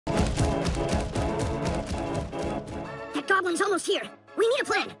Goblin's almost here. We need a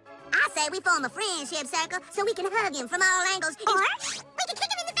plan. I say we form a friendship circle so we can hug him from all angles. Or we can kick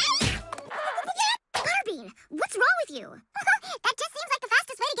him in the face. Butterbean, what's wrong with you? That just seems like the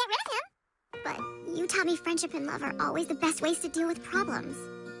fastest way to get rid of him. But you taught me friendship and love are always the best ways to deal with problems.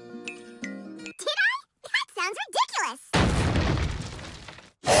 Did I? That sounds ridiculous.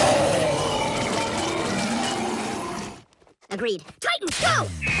 Agreed. Titans, go!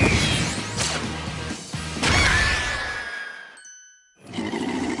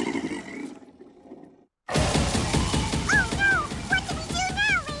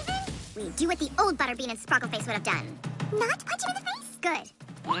 Do what the old Butterbean and Sparkleface would have done. Not punch him in the face? Good.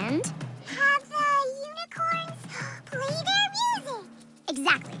 And? Have the unicorns play their music.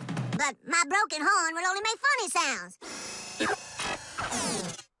 Exactly. But my broken horn will only make funny sounds.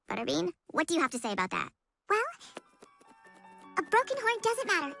 Butterbean, what do you have to say about that? Well, a broken horn doesn't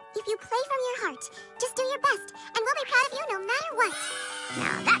matter if you play from your heart. Just do your best, and we'll be proud of you no matter what.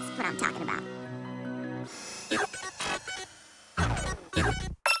 Now that's what I'm talking about.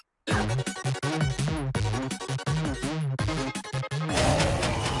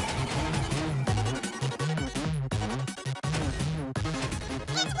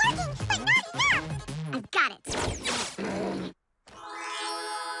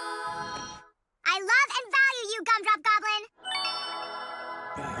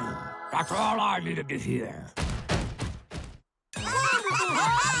 That's all I needed to hear.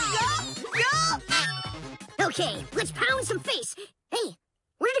 Okay, let's pound some face. Hey,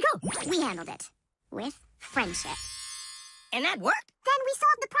 where'd it go? We handled it. With friendship. And that worked? Then we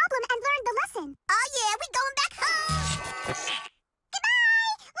solved the problem and learned the lesson. Oh yeah, we going back home.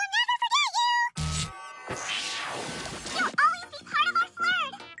 Goodbye! We'll never forget you! You'll always be part of our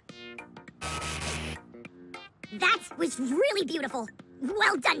flirt. That was really beautiful.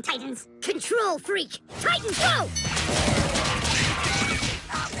 Well done, Titans. Control freak. Titans, go!